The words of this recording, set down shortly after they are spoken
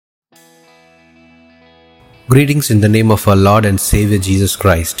Greetings in the name of our Lord and Savior Jesus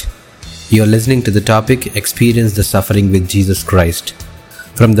Christ. You are listening to the topic Experience the Suffering with Jesus Christ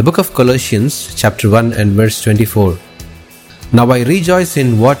from the book of Colossians chapter 1 and verse 24. Now I rejoice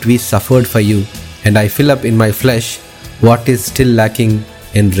in what we suffered for you, and I fill up in my flesh what is still lacking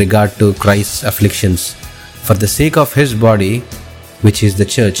in regard to Christ's afflictions, for the sake of his body, which is the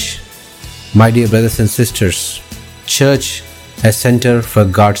church. My dear brothers and sisters, church a center for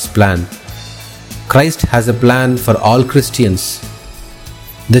God's plan. Christ has a plan for all Christians.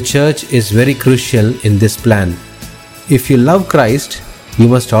 The church is very crucial in this plan. If you love Christ, you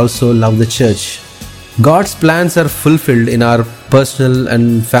must also love the church. God's plans are fulfilled in our personal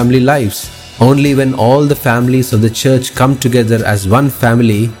and family lives. Only when all the families of the church come together as one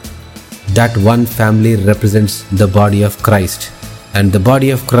family, that one family represents the body of Christ. And the body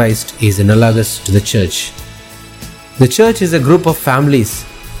of Christ is analogous to the church. The church is a group of families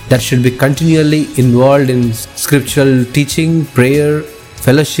that should be continually involved in scriptural teaching, prayer,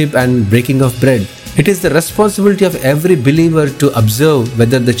 fellowship, and breaking of bread. It is the responsibility of every believer to observe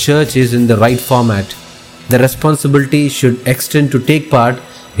whether the church is in the right format. The responsibility should extend to take part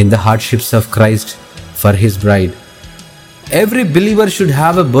in the hardships of Christ for his bride. Every believer should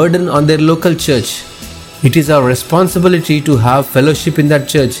have a burden on their local church. It is our responsibility to have fellowship in that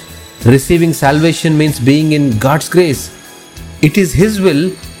church. Receiving salvation means being in God's grace. It is his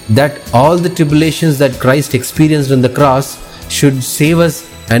will that all the tribulations that Christ experienced on the cross should save us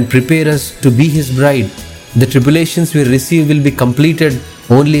and prepare us to be his bride. The tribulations we receive will be completed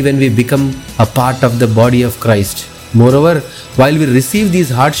only when we become a part of the body of Christ. Moreover, while we receive these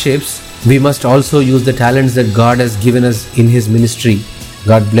hardships, we must also use the talents that God has given us in his ministry.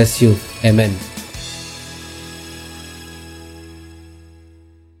 God bless you. Amen.